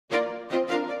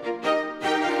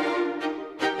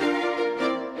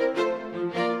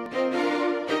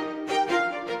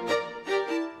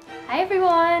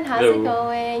everyone, how's Hello. it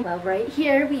going? Well, right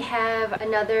here we have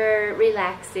another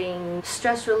relaxing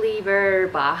stress reliever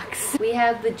box. We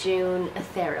have the June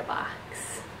TheraBox.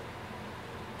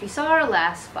 If you saw our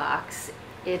last box,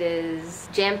 it is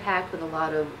jam-packed with a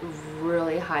lot of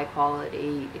really high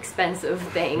quality, expensive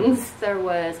things. There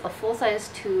was a full-size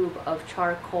tube of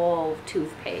charcoal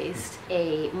toothpaste,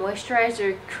 a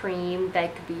moisturizer cream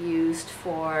that could be used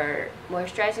for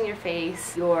moisturizing your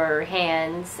face, your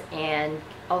hands, and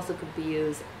also could be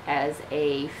used as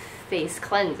a face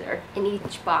cleanser. And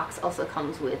each box also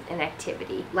comes with an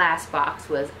activity. Last box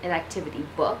was an activity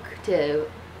book to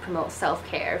promote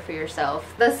self-care for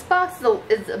yourself. This box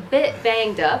is a bit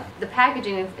banged up. The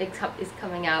packaging is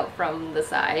coming out from the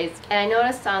sides. And I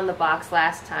noticed on the box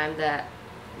last time that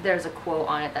there's a quote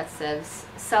on it that says,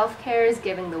 "Self-care is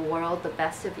giving the world the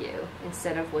best of you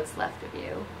instead of what's left of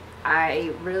you."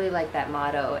 I really like that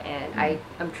motto, and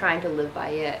I'm trying to live by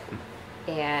it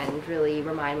and really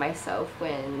remind myself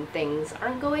when things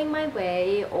aren't going my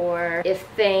way, or if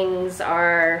things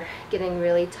are getting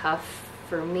really tough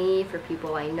for me, for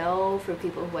people I know, for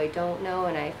people who I don't know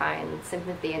and I find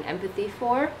sympathy and empathy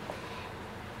for.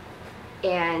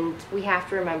 And we have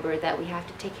to remember that we have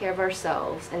to take care of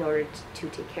ourselves in order to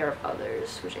take care of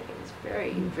others, which I think is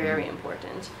very, very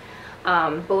important.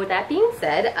 But with that being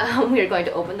said, we are going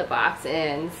to open the box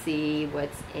and see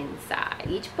what's inside.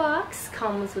 Each box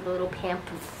comes with a little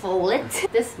pamphlet.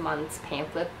 This month's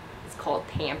pamphlet is called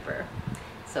Pamper.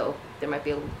 So there might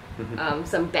be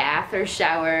some bath or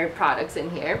shower products in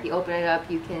here. If you open it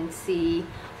up, you can see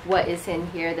what is in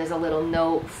here. There's a little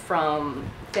note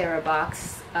from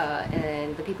TheraBox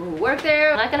and the people who work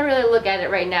there. I'm not gonna really look at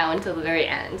it right now until the very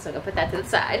end, so I'm gonna put that to the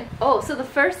side. Oh, so the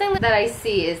first thing that I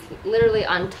see is literally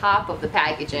on top of the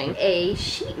packaging, a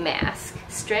sheet mask.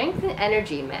 Strength and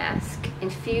energy mask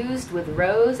infused with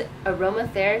rose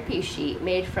aromatherapy sheet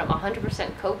made from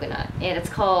 100% coconut. And it's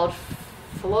called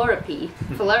philanthropist.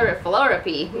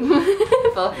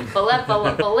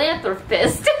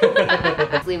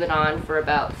 Leave it on for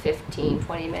about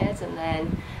 15-20 minutes and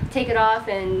then take it off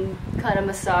and kind of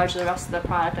massage the rest of the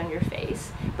product on your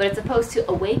face. But it's supposed to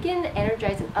awaken,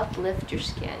 energize, and uplift your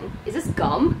skin. Is this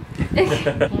gum?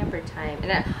 Pamper time.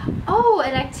 And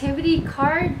an activity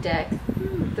card deck.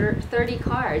 30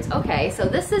 cards. Okay, so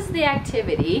this is the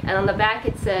activity, and on the back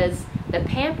it says, "The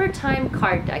Pamper Time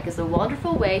card deck is a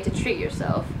wonderful way to treat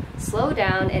yourself, slow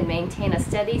down, and maintain a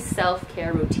steady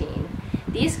self-care routine.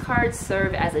 These cards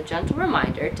serve as a gentle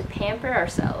reminder to pamper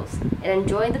ourselves and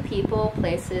enjoy the people,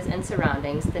 places, and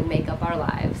surroundings that make up our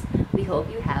lives. We hope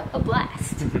you have a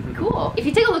blast." Cool. If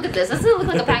you take a look at this, doesn't it look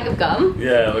like a pack of gum?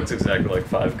 Yeah, it looks exactly like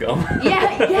 5 gum.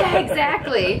 Yeah,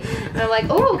 exactly. And I'm like,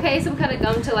 oh, okay, some kind of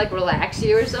gum to like relax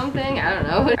you or something. I don't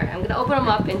know. All right, I'm gonna open them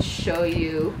up and show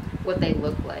you what they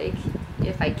look like,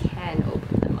 if I can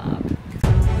open them up.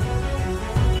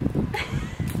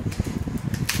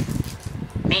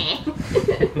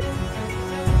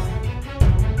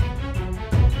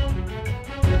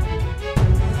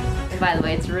 And by the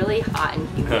way, it's really hot and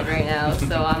humid right now,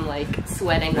 so I'm like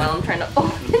sweating while I'm trying to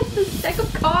open this deck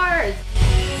of cards.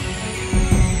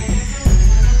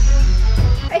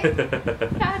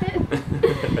 Got it.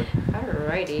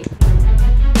 Alrighty.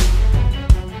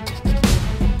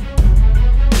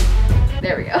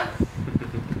 There we go.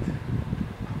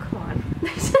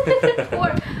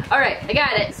 Alright, I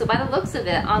got it. So by the looks of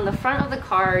it, on the front of the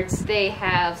cards, they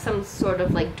have some sort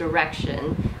of like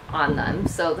direction on them.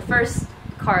 So the first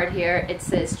card here, it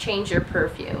says change your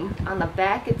perfume. On the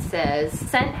back it says,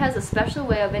 scent has a special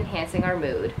way of enhancing our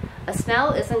mood. A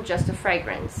smell isn't just a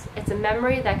fragrance. It's a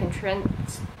memory that can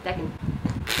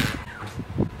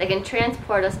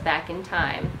transport us back in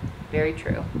time. Very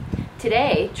true.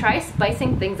 Today, try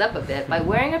spicing things up a bit by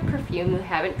wearing a perfume you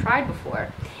haven't tried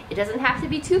before. It doesn't have to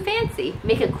be too fancy.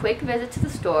 Make a quick visit to the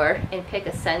store and pick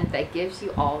a scent that gives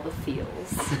you all the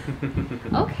feels.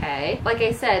 Okay. Like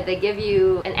I said, they give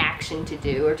you an action to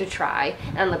do or to try,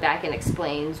 and on the back it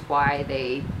explains why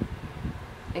they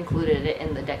included it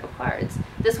in the deck of cards.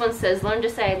 This one says, learn to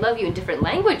say I love you in different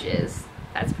languages.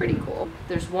 That's pretty cool.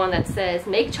 There's one that says,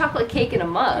 make chocolate cake in a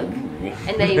mug.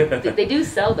 And they do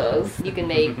sell those. You can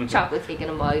make chocolate cake in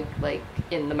a mug, like,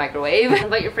 in the microwave.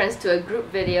 Invite your friends to a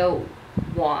group video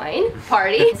wine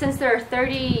party. Since there are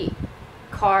 30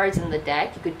 cards in the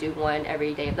deck, you could do one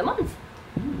every day of the month.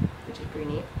 Which is pretty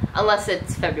neat. Unless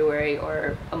it's February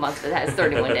or a month that has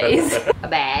 31 days. A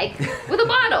bag with a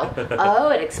bottle. Oh,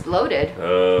 it exploded.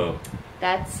 Oh.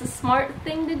 That's a smart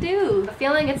thing to do. I'm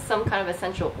feeling it's some kind of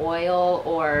essential oil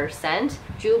or scent.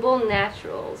 Jubal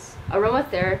Naturals.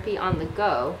 Aromatherapy on the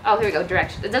go. Oh, here we go,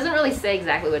 directions. It doesn't really say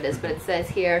exactly what it is, but it says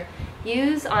here,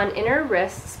 Use on inner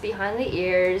wrists, behind the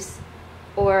ears,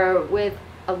 or with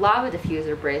a lava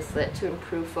diffuser bracelet to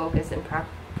improve focus and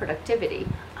productivity.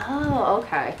 Oh,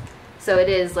 okay. So it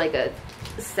is like a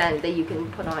scent that you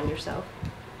can put on yourself.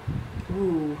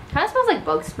 Ooh, kind of smells like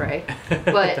bug spray,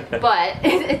 but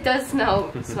it does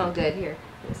smell good. Here,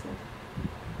 listen.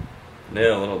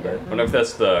 Yeah, a little bit. I wonder if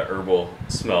that's the herbal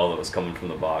smell that was coming from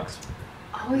the box.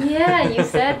 Oh yeah, you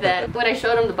said that. When I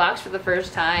showed him the box for the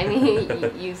first time,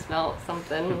 you smelled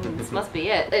something. This must be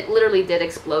it. It literally did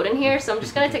explode in here, so I'm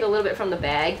just gonna take a little bit from the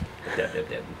bag.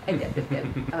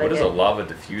 What is a lava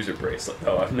diffuser bracelet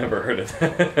though? I've never heard of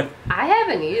that. I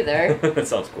haven't either. That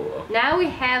sounds cool though. Now we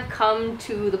have come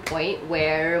to the point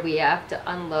where we have to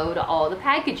unload all the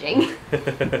packaging.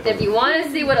 If you want to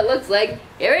see what it looks like,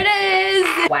 here it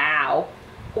is! Wow.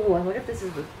 Oh, I wonder if this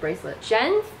is the bracelet.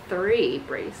 Gen 3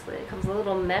 bracelet. It comes with a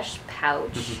little mesh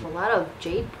pouch. A lot of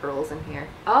jade pearls in here.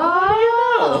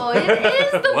 Oh, it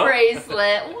is the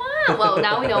bracelet. Wow. Well,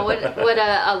 now we know what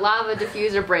a lava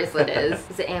diffuser bracelet is.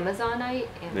 Is it Amazonite?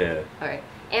 Yeah. Alright.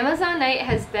 Amazonite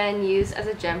has been used as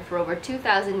a gem for over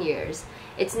 2,000 years.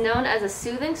 It's known as a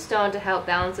soothing stone to help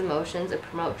balance emotions and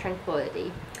promote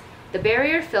tranquility. The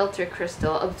barrier filter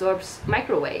crystal absorbs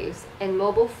microwaves and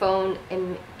mobile phone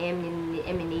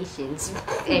emanations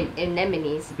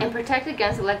and protect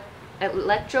against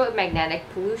electromagnetic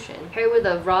pollution. Paired with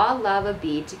a raw lava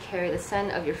bead to carry the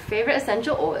scent of your favorite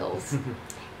essential oils.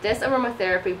 This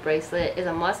aromatherapy bracelet is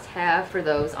a must-have for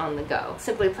those on the go.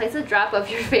 Simply place a drop of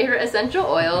your favorite essential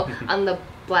oil on the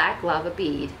black lava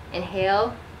bead.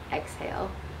 Inhale, exhale.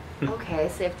 Okay,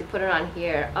 so you have to put it on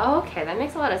here. Oh, okay, that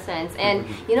makes a lot of sense. And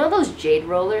you know those jade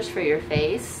rollers for your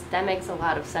face? That makes a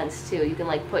lot of sense too. You can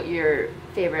like put your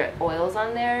favorite oils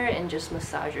on there and just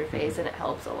massage your face, and it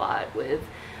helps a lot with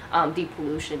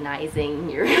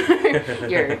depollutionizing your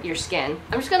skin.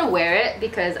 I'm just gonna wear it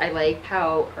because I like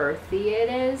how earthy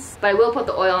it is, but I will put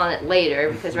the oil on it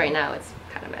later because right now it's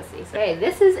kind of messy. So, okay,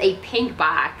 this is a pink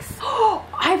box.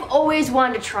 I've always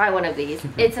wanted to try one of these.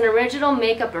 It's an original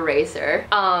makeup eraser.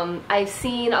 I've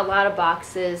seen a lot of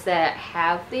boxes that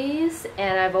have these,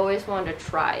 and I've always wanted to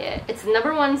try it. It's the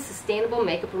 #1 sustainable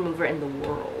makeup remover in the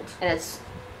world, and it's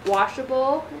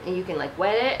washable, and you can like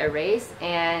wet it, erase,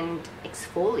 and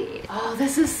exfoliate. Oh,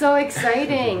 this is so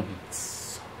exciting. It's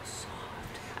so soft.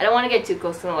 I don't want to get too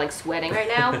close because I'm like sweating right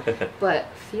now, but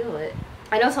feel it.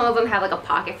 I know some of them have like a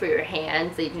pocket for your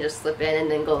hands that you can just slip in and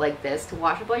then go like this to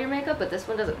wash up all your makeup, but this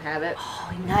one doesn't have it.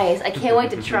 Oh, nice. I can't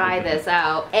wait to try this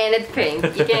out. And it's pink.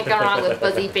 You can't go wrong with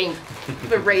fuzzy pink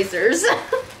erasers.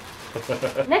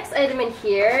 Next item in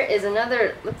here is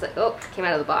another, looks like, oh, came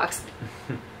out of the box.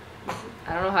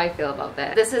 I don't know how I feel about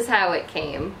that. This is how it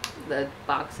came. The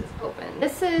box is open.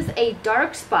 This is a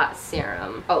dark spot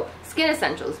serum. Oh, Skin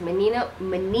Essentials,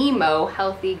 Manimo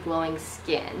Healthy Glowing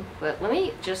Skin. But let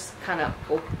me just kind of,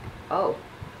 oh.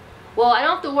 Well, I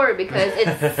don't have to worry because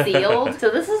it's sealed. So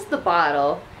this is the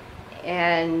bottle,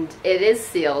 and it is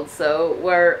sealed, so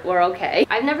we're okay.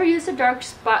 I've never used a dark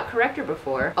spot corrector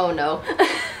before. Oh no.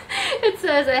 It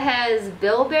says it has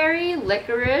bilberry,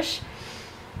 licorice,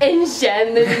 and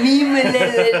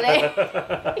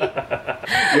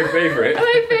your favorite.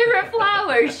 My favorite flower.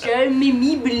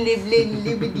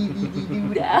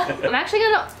 I'm actually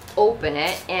gonna open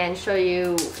it and show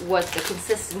you what the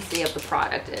consistency of the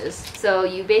product is. So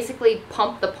you basically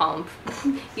pump the pump,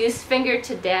 use finger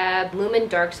to dab Lumen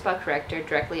Dark Spot Corrector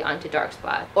directly onto dark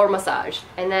spot, or massage,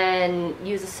 and then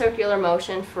use a circular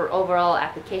motion for overall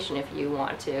application if you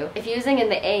want to. If using in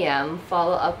the AM,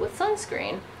 follow up with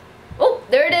sunscreen. Oh,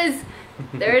 there it is.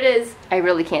 There it is. I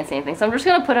really can't see anything, so I'm just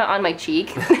gonna put it on my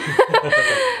cheek.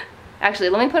 Actually,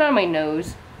 let me put it on my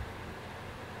nose.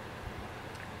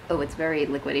 Oh, it's very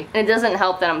liquidy. And it doesn't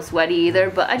help that I'm sweaty either,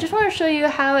 but I just want to show you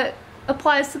how it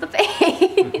applies to the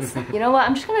face. You know what?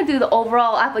 I'm just gonna do the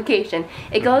overall application.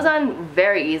 It goes on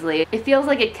very easily. It feels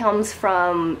like it comes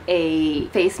from a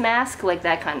face mask, like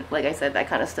that kind, like I said, that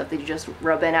kind of stuff that you just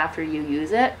rub in after you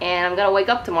use it. And I'm gonna wake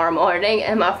up tomorrow morning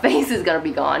and my face is gonna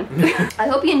be gone. I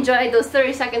hope you enjoyed those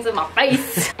 30 seconds of my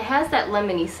face. It has that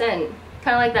lemony scent.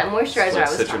 Kind of like that moisturizer I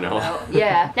was talking about.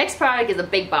 Yeah. Next product is a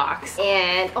big box.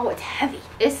 And, oh, it's heavy.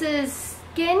 This is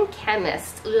Skin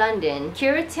Chemist London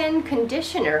Keratin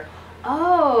Conditioner.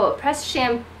 Oh, press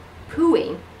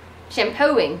shampooing.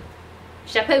 Shampooing.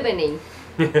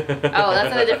 Oh,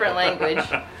 that's in a different language.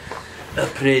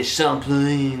 Press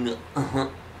shampooing.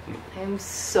 I'm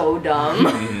so dumb.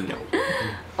 No.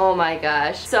 Oh my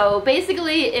gosh. So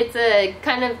basically it's a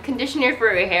kind of conditioner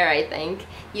for your hair, I think.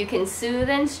 You can soothe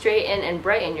and straighten and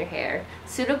brighten your hair.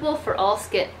 Suitable for all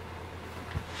skin.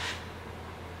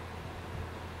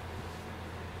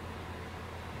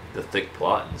 The thick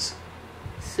plottins.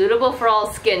 Suitable for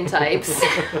all skin types.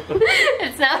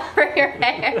 It's not for your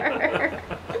hair.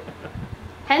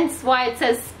 Hence why it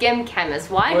says Skin Chemist.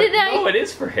 Why did I? No, it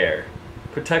is for hair.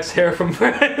 Protects hair from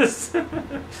frizz.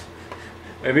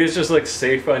 Maybe it's just like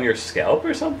safe on your scalp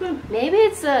or something? Maybe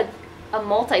it's a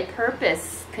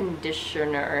multi-purpose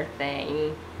conditioner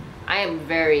thing. I am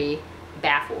very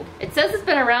baffled. It says it's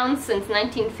been around since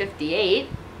 1958.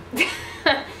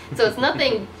 So it's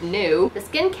nothing new. The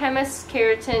Skin Chemist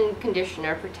Keratin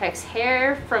Conditioner protects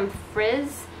hair from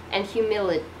frizz and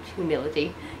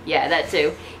humidity. Yeah, that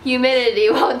too. Humidity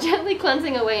while gently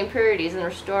cleansing away impurities and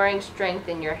restoring strength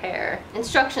in your hair.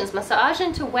 Instructions: massage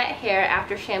into wet hair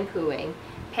after shampooing,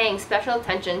 paying special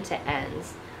attention to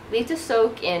ends. Leave to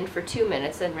soak in for 2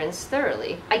 minutes and rinse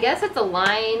thoroughly. I guess it's a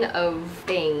line of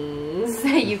things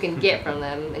that you can get from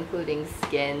them, including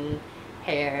skin,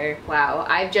 hair. Wow,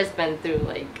 I've just been through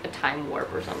like a time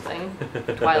warp or something.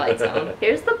 Twilight Zone.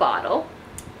 Here's the bottle.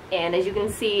 And as you can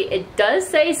see, it does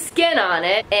say skin on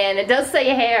it, and it does say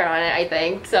hair on it, I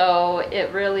think. So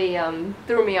it really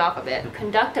threw me off a bit.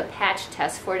 Conduct a patch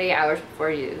test 48 hours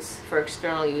before use, for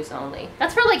external use only.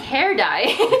 That's for like hair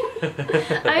dye.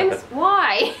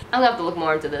 Why? I'm gonna have to look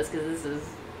more into this because this is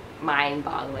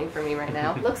mind-boggling for me right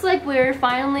now. Looks like we're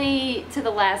finally to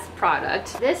the last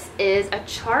product. This is a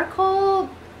charcoal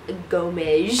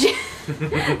Gomez.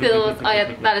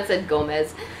 I thought it said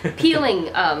Gomez. Peeling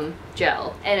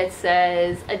gel. And it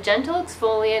says, a gentle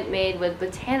exfoliant made with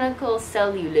botanical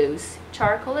cellulose,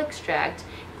 charcoal extract,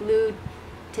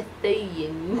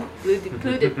 glutathione,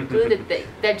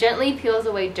 that gently peels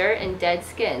away dirt and dead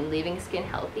skin, leaving skin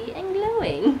healthy and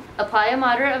glowing. Apply a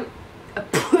moderate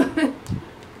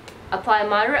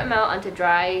amount onto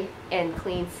dry and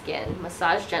clean skin.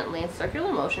 Massage gently in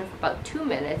circular motion for about 2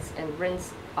 minutes and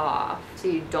rinse off. So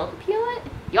you don't peel it?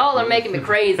 Y'all are making me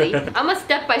crazy. I'm a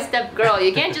step-by-step girl.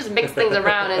 You can't just mix things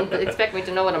around and expect me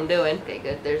to know what I'm doing. Okay,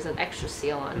 good. There's an extra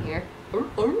seal on here.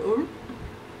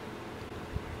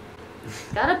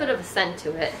 Got a bit of a scent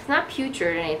to it. It's not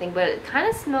putrid or anything, but it kind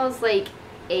of smells like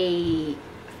a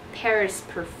Paris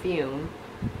perfume.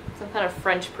 Some kind of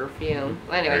French perfume.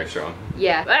 Well, anyway. Very strong.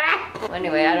 Yeah. Well,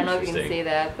 anyway, I don't know if you can see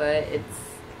that, but it's,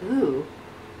 ooh.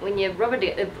 When you rub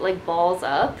it like balls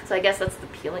up. So I guess that's the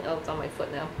peeling. Oh, it's on my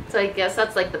foot now. So I guess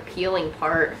that's like the peeling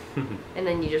part. And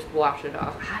then you just wash it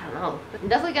off. I don't know. I'm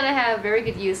definitely gonna have very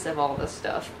good use of all this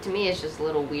stuff. To me, it's just a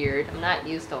little weird. I'm not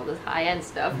used to all this high-end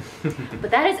stuff.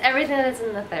 But that is everything that's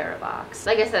in the TheraBox.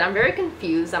 Like I said, I'm very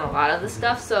confused on a lot of the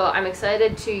stuff, so I'm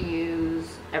excited to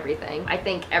use everything. I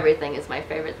think everything is my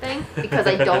favorite thing because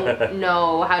I don't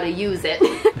know how to use it.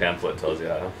 Pamphlet tells you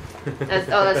how.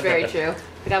 That's very true.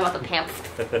 Forgot about the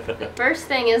pamphlet. The first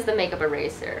thing is the makeup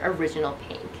eraser, original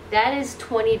pink. That is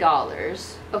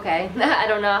 $20. Okay, I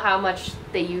don't know how much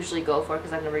they usually go for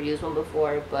because I've never used one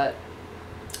before, but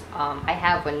I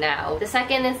have one now. The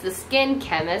second is the Skin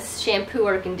Chemist shampoo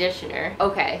or conditioner.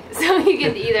 Okay, so you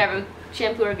can either have a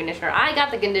shampoo or conditioner. I got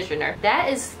the conditioner.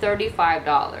 That is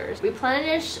 $35.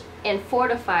 Replenish and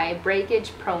fortify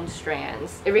breakage-prone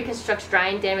strands. It reconstructs dry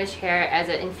and damaged hair as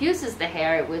it infuses the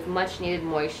hair with much-needed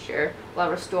moisture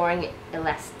while restoring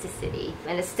elasticity.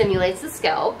 And it stimulates the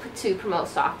scalp to promote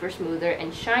softer, smoother,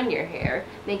 and shinier hair,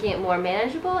 making it more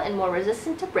manageable and more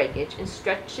resistant to breakage and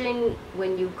stretching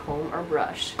when you comb or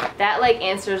brush. That like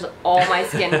answers all my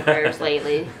skin prayers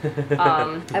lately.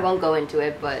 I won't go into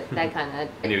it, but that kind of...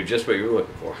 I knew just what you were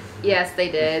looking for. Yes, they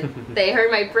did. They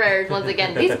heard my prayers once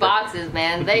again. These boxes,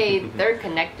 man, they're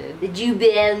connected. The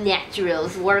Jubel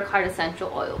Naturals Work Hard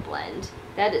Essential Oil Blend.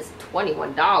 That is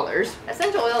 $21.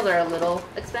 Essential oils are a little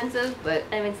expensive, but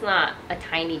I mean, it's not a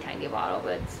tiny, tiny bottle,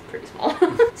 but it's pretty small.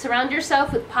 Surround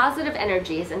yourself with positive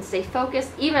energies and stay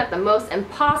focused even at the most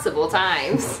impossible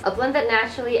times. A blend that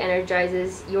naturally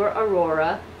energizes your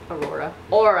aura.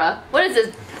 What is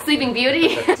this? Sleeping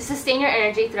Beauty? To sustain your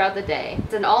energy throughout the day.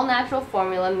 It's an all-natural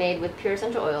formula made with pure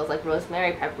essential oils like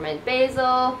rosemary, peppermint,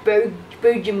 basil,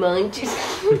 bergamot,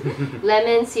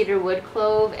 lemon, cedarwood,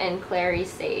 clove, and clary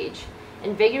sage.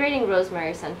 Invigorating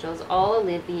rosemary essentials all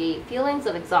alleviate feelings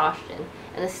of exhaustion,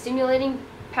 and the stimulating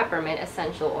peppermint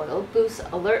essential oil boosts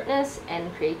alertness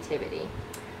and creativity.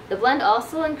 The blend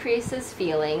also increases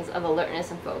feelings of alertness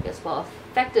and focus while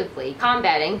effectively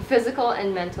combating physical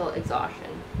and mental exhaustion.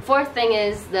 Fourth thing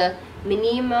is the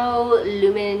Minimo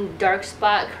Lumen Dark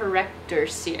Spot Corrector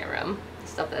Serum.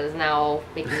 Stuff that is now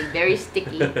making me very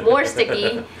sticky, more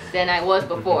sticky than I was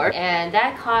before, and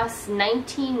that costs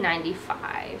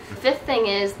 $19.95. Fifth thing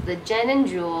is the Jen &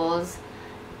 Jules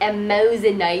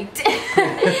Amazonite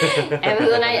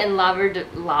Amazonite and lava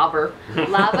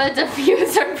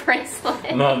diffuser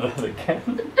bracelet. Not that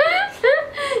again.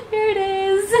 Here it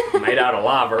is. Made out of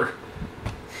lava.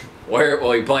 Where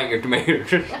will you plant your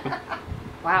tomatoes?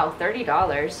 Wow,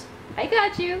 $30. I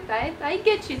got you. I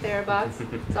get you,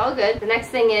 TheraBox. It's all good. The next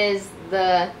thing is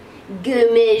the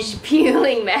Gamage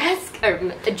peeling mask.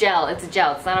 Or a gel. It's a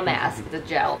gel. It's not a mask. It's a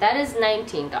gel. That is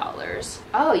 $19.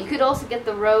 Oh, you could also get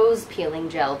the rose peeling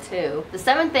gel too. The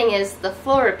seventh thing is the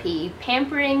Florapy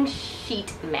Pampering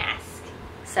Sheet Mask.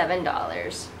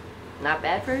 $7. Not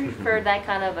bad for that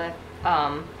kind of a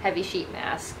heavy sheet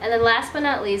mask. And then last but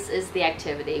not least is the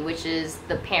activity, which is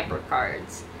the Pamper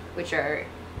cards, which are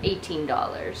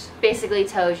 $18. Basically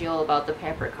tells you all about the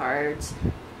Pamper cards.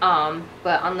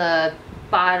 But on the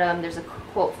bottom there's a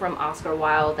quote from Oscar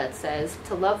Wilde that says,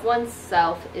 "To love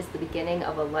oneself is the beginning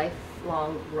of a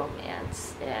lifelong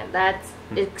romance." And that's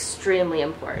extremely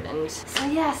important. So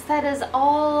yes, that is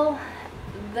all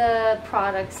the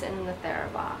products in the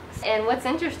TheraBox. And what's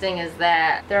interesting is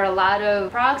that there are a lot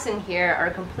of products in here are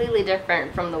completely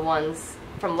different from the ones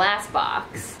from last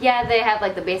box. Yeah, they have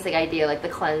like the basic idea, like the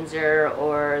cleanser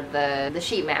or the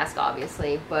sheet mask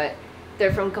obviously, but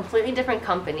they're from completely different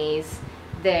companies.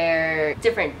 They're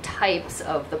different types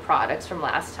of the products from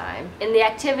last time. And the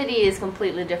activity is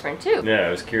completely different too. Yeah,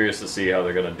 I was curious to see how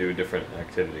they're gonna do different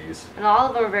activities. And all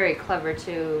of them are very clever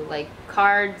too. Like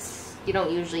cards, you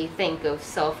don't usually think of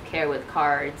self-care with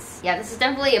cards. Yeah, this is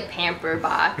definitely a pamper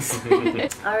box.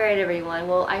 Alright everyone,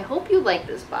 well I hope you like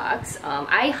this box.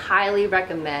 I highly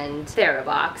recommend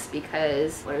TheraBox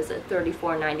because, what is it,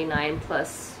 $34.99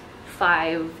 plus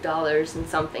 $5 and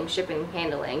something shipping and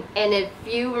handling. And if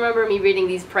you remember me reading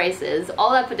these prices, all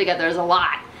that put together is a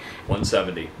lot.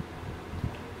 $170.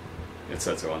 It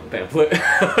says so on the pamphlet.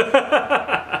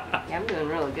 Yeah, I'm doing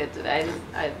really good today.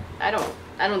 I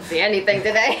don't see anything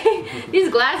today.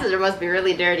 These glasses must be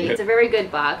really dirty. It's a very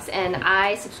good box, and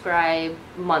I subscribe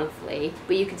monthly,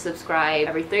 but you can subscribe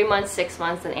every 3 months, 6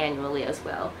 months, and annually as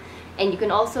well. And you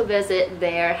can also visit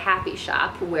their Happy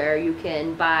Shop where you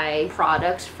can buy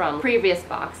products from previous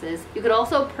boxes. You could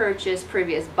also purchase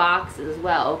previous boxes as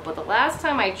well, but the last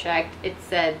time I checked, it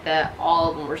said that all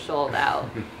of them were sold out.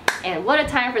 And what a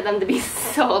time for them to be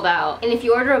sold out. And if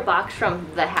you order a box from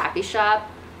the Happy Shop,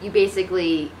 you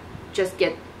basically just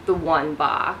get the one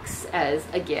box as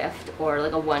a gift or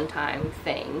like a one-time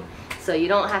thing. So you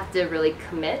don't have to really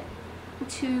commit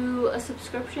to a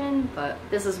subscription, but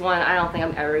this is one I don't think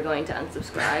I'm ever going to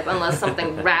unsubscribe unless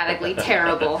something radically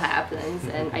terrible happens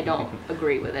and I don't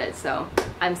agree with it, so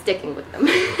I'm sticking with them.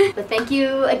 But thank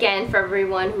you again for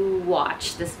everyone who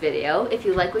watched this video. If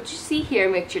you like what you see here,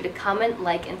 make sure to comment,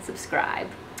 like, and subscribe.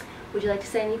 Would you like to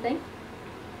say anything?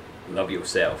 Love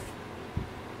yourself.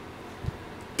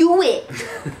 Do it!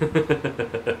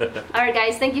 Alright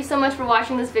guys, thank you so much for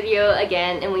watching this video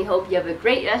again, and we hope you have a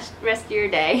great rest of your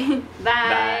day.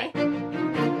 Bye! Bye.